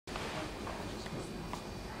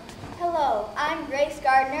Hello, I'm Grace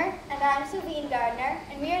Gardner, and I'm Savine Gardner,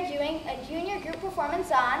 and we are doing a junior group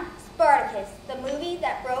performance on Spartacus, the movie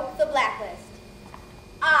that broke the Blacklist.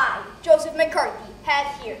 I, Joseph McCarthy,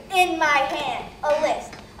 have here in my hand a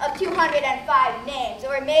list of 205 names that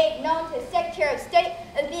were made known to the Secretary of State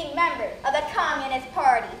as being members of the Communist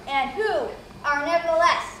Party, and who are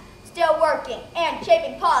nevertheless still working and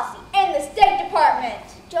shaping policy in the State Department.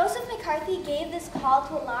 Joseph McCarthy gave this call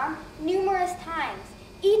to alarm numerous times,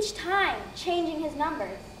 each time changing his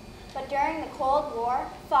numbers. But during the Cold War,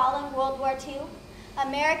 following World War II,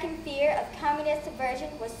 American fear of communist subversion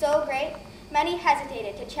was so great, many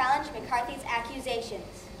hesitated to challenge McCarthy's accusations.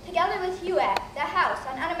 Together with HUAC, the House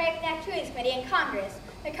on Un-American Activities Committee in Congress,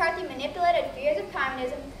 McCarthy manipulated fears of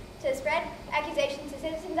communism to spread accusations to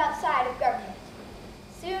citizens outside of government.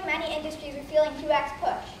 Soon, many industries were feeling HUAC's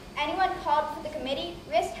push. Anyone called for the committee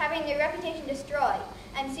risked having their reputation destroyed,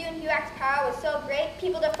 and soon HUAC's power was so great,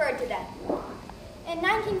 people deferred to them. In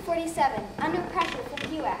 1947, under pressure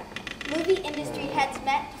from HUAC, movie industry heads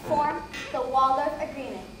met to form the Waldorf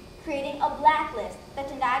Agreement, creating a blacklist that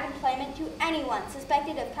denied employment to anyone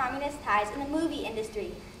suspected of communist ties in the movie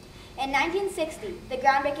industry. In 1960, the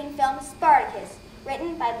groundbreaking film Spartacus,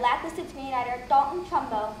 written by blacklisted screenwriter Dalton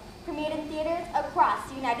Trumbo, premiered in theaters across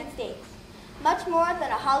the United States. Much more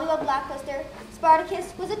than a Hollywood blockbuster,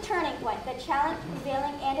 Spartacus was a turning point that challenged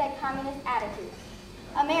prevailing anti-communist attitudes.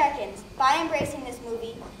 Americans, by embracing this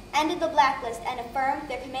movie, ended the blacklist and affirmed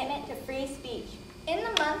their commitment to free speech. In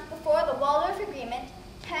the month before the Waldorf Agreement,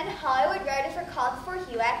 10 Hollywood writers were called before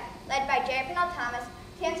HUAC, led by J. Pennell Thomas,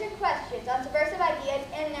 to answer questions on subversive ideas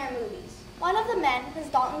in their movies. One of the men was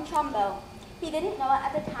Dalton Trumbo. He didn't know it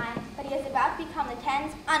at the time, but he is about to become the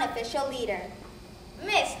 10's unofficial leader.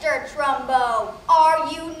 Mr. Trumbo,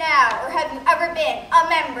 are you now, or have you ever been, a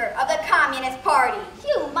member of the Communist Party?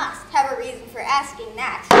 You must have a reason for asking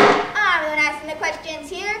that. I'm the one asking the questions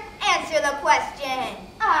here. Answer the question.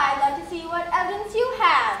 I'd like to see what evidence you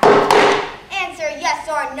have. Answer yes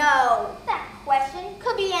or no. That question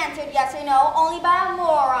could be answered yes or no only by a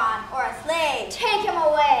moron or a slave. Take him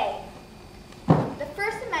away. The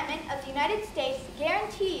First Amendment of the United States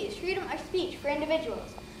guarantees freedom of speech for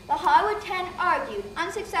individuals. The Hollywood 10 argued,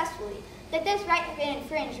 unsuccessfully, that this right had been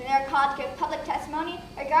infringed when they were called to give public testimony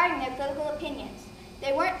regarding their political opinions.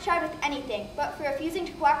 They weren't charged with anything, but for refusing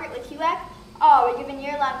to cooperate with HUAC, all were given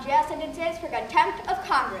year-long jail sentences for contempt of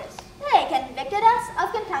Congress. They convicted us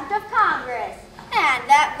of contempt of Congress. And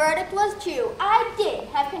that verdict was true. I did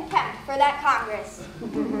have contempt for that Congress.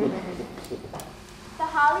 The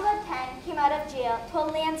Hollywood 10 came out of jail to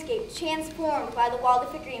a landscape transformed by the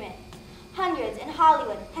Waldorf Agreement. Hundreds in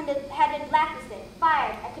Hollywood had been blacklisted,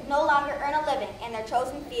 fired, and could no longer earn a living in their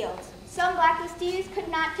chosen fields. Some blacklistees could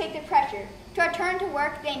not take the pressure. To return to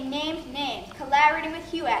work, they named names, collaborating with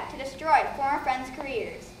HUAC to destroy former friends'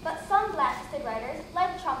 careers. But some blacklisted writers,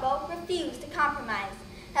 like Trumbo, refused to compromise.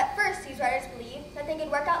 At first, these writers believed that they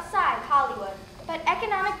could work outside Hollywood. But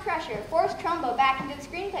economic pressure forced Trumbo back into the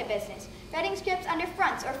screenplay business, writing scripts under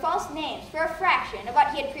fronts or false names for a fraction of what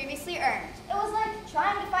he had previously earned. It was like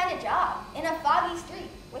trying to find a job in a foggy street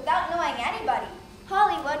without knowing anybody.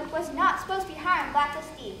 Hollywood was not supposed to be hiring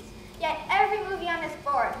blacklistees, yet every movie on this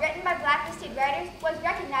board, written by blacklisted writers, was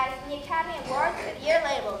recognized in the Academy Awards for the year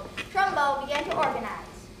labeled. Trumbo began to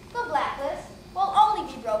organize. The blacklist will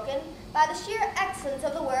only be broken by the sheer excellence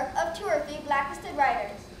of the work of 2 or 3 blacklisted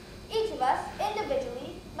writers. Each of us,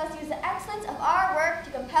 individually, must use the excellence of our work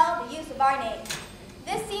to compel the use of our name.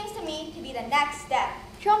 This seems to me to be the next step.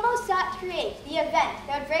 Trumbo sought to create the event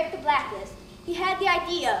that would break the blacklist. He had the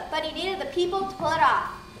idea, but he needed the people to pull it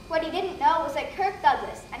off. What he didn't know was that Kirk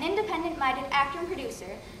Douglas, an independent-minded actor and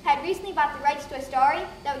producer, had recently bought the rights to a story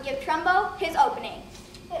that would give Trumbo his opening.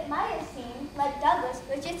 It might have seemed like Douglas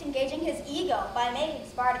was just engaging his ego by making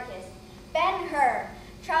Spartacus. Ben-Hur,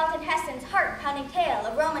 Charlton Heston's heart-pounding tale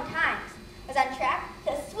of Roman times, was on track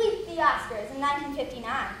to sweep the Oscars in 1959,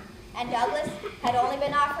 and Douglas had only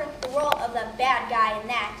been offered the role of the bad guy in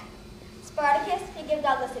that. Spartacus could give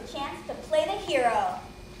Douglas a chance to play the hero.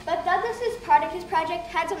 But Douglas's Spartacus project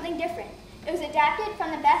had something different. It was adapted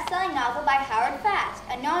from the best-selling novel by Howard Fast,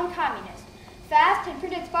 a known communist. Fast had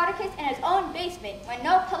printed Spartacus in his own basement when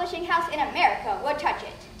no publishing house in America would touch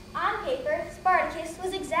it. On paper, Spartacus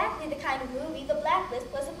was exactly the kind of movie the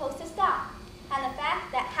blacklist was supposed to stop. And the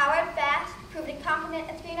fact that Howard Fast proved incompetent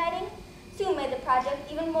at screenwriting soon made the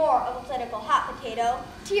project even more of a political hot potato.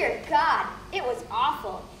 Dear God, it was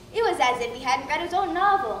awful. It was as if he hadn't read his own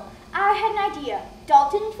novel. I had an idea.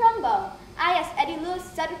 Dalton Trumbo. I asked Eddie Lewis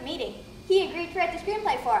to set up a meeting. He agreed to write the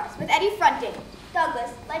screenplay for us, with Eddie fronting.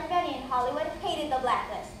 Douglas, like many in Hollywood, hated the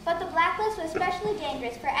blacklist. But the blacklist was especially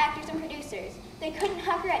dangerous for actors and producers. They couldn't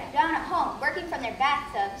hunker it down at home, working from their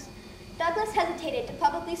bathtubs. Douglas hesitated to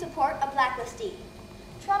publicly support a blacklistee.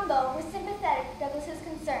 Trumbo was sympathetic to Douglas's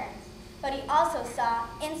concerns, but he also saw,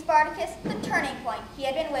 in Spartacus, the turning point he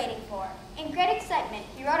had been waiting for. In great excitement,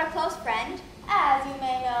 he wrote a close friend, "As you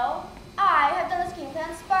may know, I have done the screenplay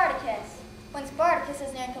on Spartacus. When Spartacus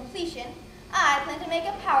is nearing completion, I plan to make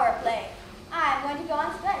a power play. I'm going to go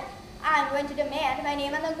on strike. I'm going to demand my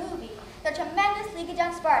name on the movie. The tremendous leakage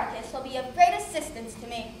on Spartacus will be of great assistance to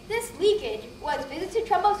me." This leakage was visited to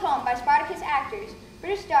Trumbo's home by Spartacus actors,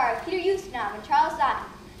 British stars Peter Ustinov and Charles Zotti.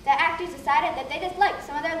 The actors decided that they disliked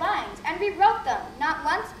some of their lines and rewrote them, not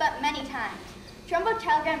once but many times. Trumbo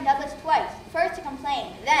telegrammed Douglas twice, first to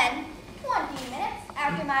complain, then, 20 minutes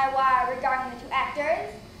after my wire regarding the two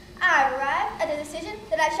actors, I've arrived at the decision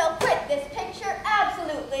that I shall quit this picture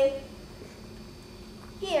absolutely.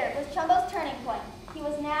 Here was Trumbo's turning point. He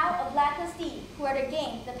was now a blacklistee who had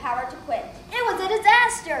regained the power to quit. It was a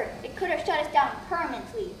disaster. It could have shut us down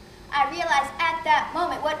permanently. I realized at that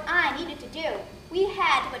moment what I needed to do. We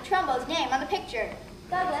had to put Trumbo's name on the picture.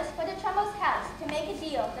 Douglas went to Trumbo's house to make a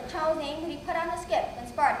deal that Trumbo's name would be put on the script when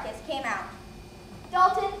Spartacus came out.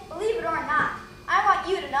 "Dalton, believe it or not, I want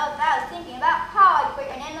you to know that I was thinking about how I'd put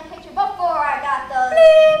your name on the picture before I got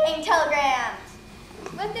those ink telegrams."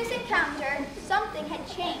 With this encounter, something had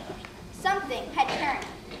changed. Something had turned,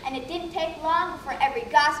 and it didn't take long before every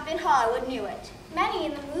gossip in Hollywood knew it. Many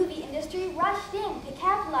in the movie industry rushed in to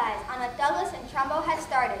capitalize on what Douglas and Trumbo had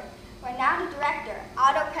started. Renowned director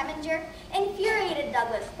Otto Preminger infuriated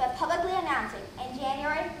Douglas by publicly announcing in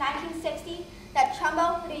January 1960 that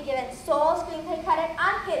Trumbo would be given sole screenplay credit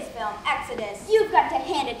on his film, Exodus. You've got to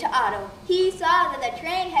hand it to Otto. He saw that the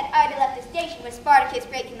train had already left the station with Spartacus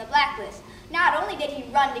breaking the blacklist. Not only did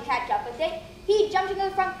he run to catch up with it, he jumped into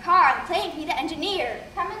the front car and claimed to be the engineer.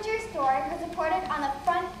 Preminger's story was reported on the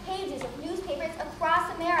front pages of newspapers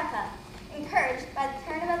across America. Encouraged by the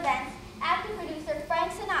turn of events, actor producer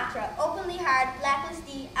Frank Sinatra openly hired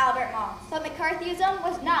blacklistee Albert Moss. But McCarthyism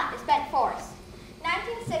was not a spent force.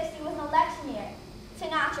 1960 was an election year.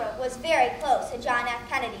 Sinatra was very close to John F.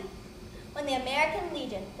 Kennedy. When the American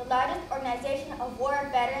Legion, the largest organization of war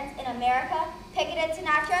veterans in America, picketed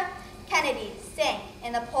Sinatra, Kennedy sank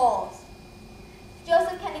in the polls.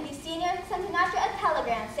 Joseph Kennedy Sr. sent Sinatra a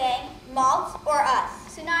telegram saying, "Maltz or us."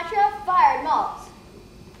 Sinatra fired Maltz.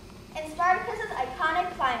 In Spartacus's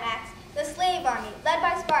iconic climax, the slave army, led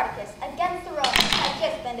by Spartacus against the Romans, had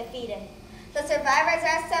just been defeated. The survivors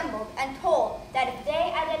are assembled and told that if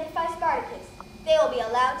they identify Spartacus, they will be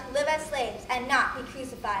allowed to live as slaves and not be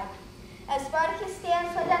crucified. As Spartacus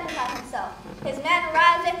stands to identify himself, his men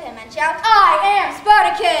rise with him and shout, "I am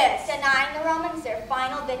Spartacus!" denying the Romans their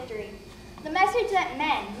final victory. The message that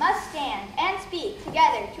men must stand and speak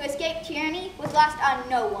together to escape tyranny was lost on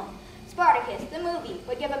no one. Spartacus, the movie,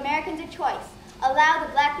 would give Americans a choice: allow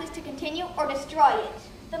the blacklist to continue or destroy it.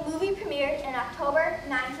 The movie premiered in October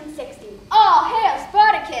 1960. All hail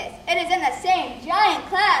Spartacus! It is in the same giant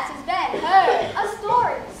class as Ben-Hur. A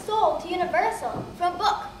story sold to Universal from a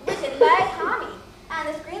book written by Tommy. And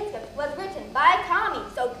the screen script was written by Tommy,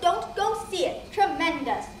 so don't go see it.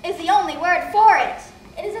 Tremendous is the only word for it.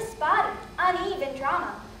 It is a spotty, uneven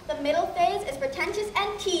drama. The middle phase is pretentious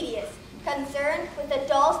and tedious, concerned with the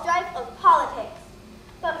dull strife of politics.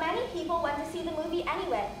 But many people went to see the movie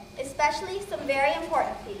anyway, especially some very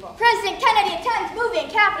important people. President Kennedy attends movie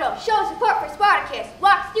in Capitol, shows support for Spartacus,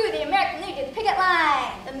 walks through the American Legion's picket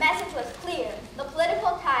line. The message was clear. The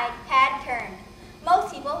political tide had turned.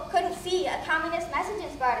 Most people couldn't see a communist message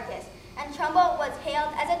in Spartacus, and Trumbo was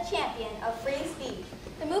hailed as a champion of free speech.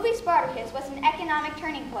 The movie Spartacus was an economic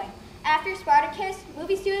turning point. After Spartacus,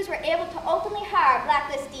 movie studios were able to openly hire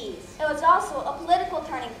blacklistees. It was also a political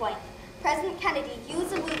turning point. President Kennedy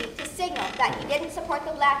used the movie to signal that he didn't support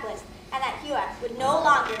the blacklist and that U.S. would no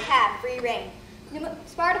longer have free reign.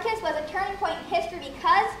 Spartacus was a turning point in history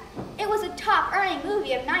because it was a top-earning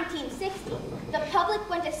movie of 1960. The public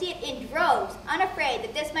went to see it in droves, unafraid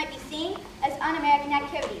that this might be seen as un-American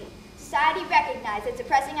activity. Society recognized that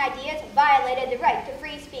suppressing ideas violated the right to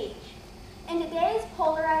free speech. In today's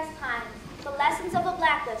polarized times, the lessons of the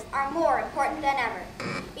blacklist are more important than ever.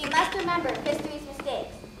 We must remember history's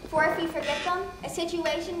mistakes. For if we forget them, a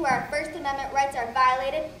situation where our First Amendment rights are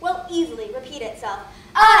violated will easily repeat itself.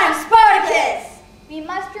 I'm Spartacus! We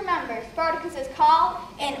must remember Spartacus's call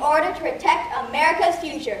in order to protect America's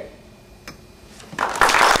future.